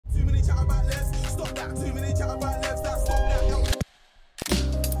Rolling!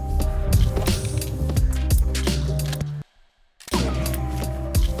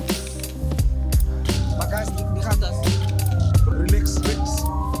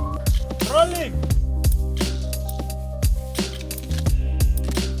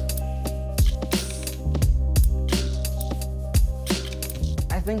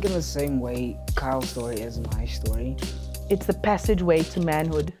 I think in the same way, Kyle's story is my story. It's the passageway to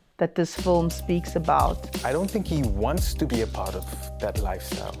manhood that this film speaks about. I don't think he wants to be a part of that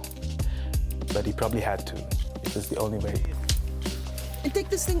lifestyle, but he probably had to. It was the only way. And take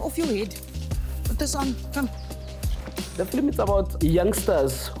this thing off your head. Put this on, come. The film is about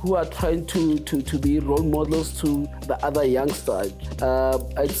youngsters who are trying to be role models to the other youngster.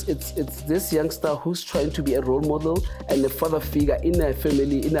 It's this youngster who's trying to be a role model and a father figure in a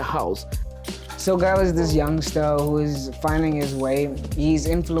family, in a house. So Kyle is this youngster who is finding his way. He's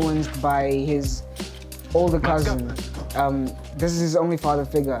influenced by his older cousin. This is his only father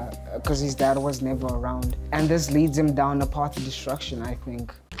figure because his dad was never around. And this leads him down a path of destruction, I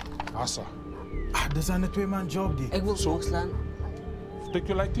think. Asa. Dis aan 'n twee-man job die. Ek wil so slaan. Stuk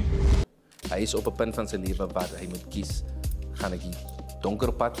jou laat toe. Hy is op 'n punt van sy lewe waar hy moet kies, gaan ek die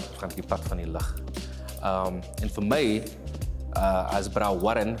donker pad of gaan ek die pad van die lig. En vir my as Bra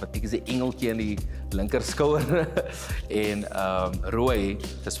Warren, wat ek is 'n engeltjie in die linker skouer en Roy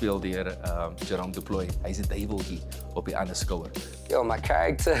gespeel deur Jerome Deploy. Hy's 'n duiweltjie op die ander skouer. Yo, my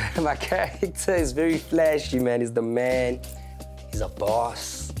character is very flashy, man. He's the man. He's a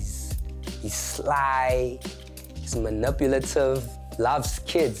boss. He's sly, he's manipulative, loves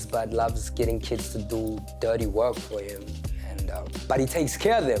kids, but loves getting kids to do dirty work for him. And but he takes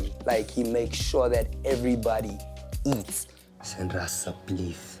care of them. Like, he makes sure that everybody eats. Sandra,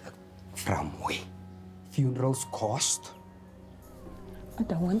 asseblief, from where? Funerals cost? I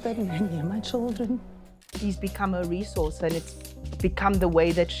don't want that man near my children. He's become a resource, and it's become the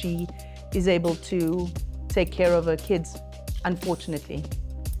way that she is able to take care of her kids, unfortunately.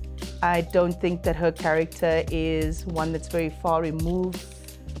 I don't think that her character is one that's very far removed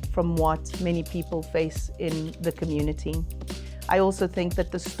from what many people face in the community. I also think that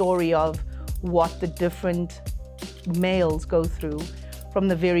the story of what the different males go through, from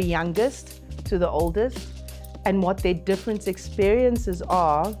the very youngest to the oldest, and what their different experiences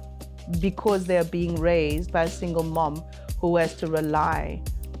are because they're being raised by a single mom who has to rely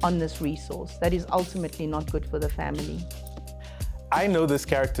on this resource that is ultimately not good for the family. I know this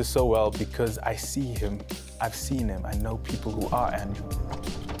character so well because I see him, I've seen him, I know people who are Andrew.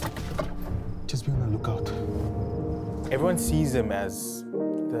 Just be on the lookout. Everyone sees him as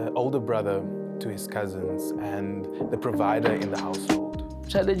the older brother to his cousins and the provider in the household.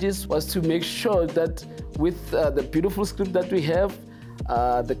 Challenges was to make sure that with the beautiful script that we have,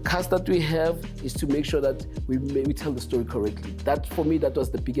 the cast that we have, is to make sure that we tell the story correctly. That, for me, that was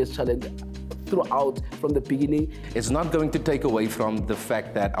the biggest challenge throughout, from the beginning. It's not going to take away from the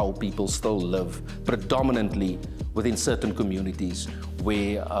fact that our people still live predominantly within certain communities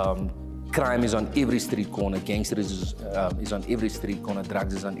where crime is on every street corner, gangsterism is on every street corner,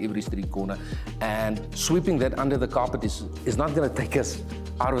 drugs is on every street corner, and sweeping that under the carpet is not going to take us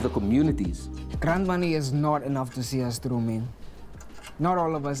out of the communities. Grant money is not enough to see us through, man. Not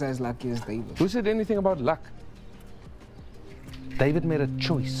all of us are as lucky as David. Who said anything about luck? David made a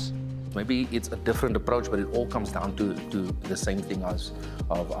choice. Maybe it's a different approach, but it all comes down to the same thing as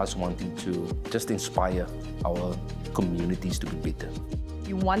of us wanting to just inspire our communities to be better.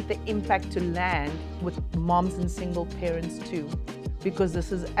 You want the impact to land with moms and single parents too, because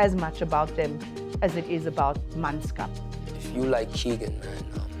this is as much about them as it is about Manskap. If you like Keegan, man,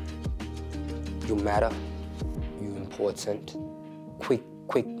 you matter, you're important.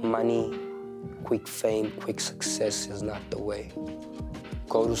 Quick money, quick fame, quick success is not the way.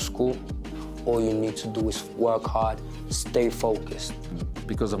 Go to school, all you need to do is work hard, stay focused.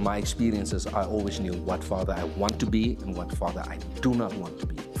 Because of my experiences, I always knew what father I want to be and what father I do not want to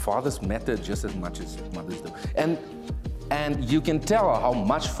be. Fathers matter just as much as mothers do. And you can tell how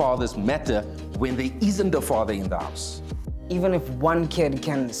much fathers matter when there isn't a father in the house. Even if one kid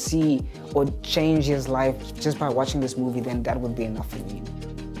can see or change his life just by watching this movie, then that would be enough for me.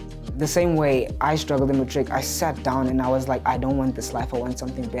 The same way I struggled in matric, I sat down and I was like, I don't want this life, I want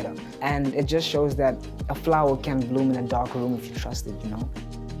something better. And it just shows that a flower can bloom in a dark room if you trust it, you know?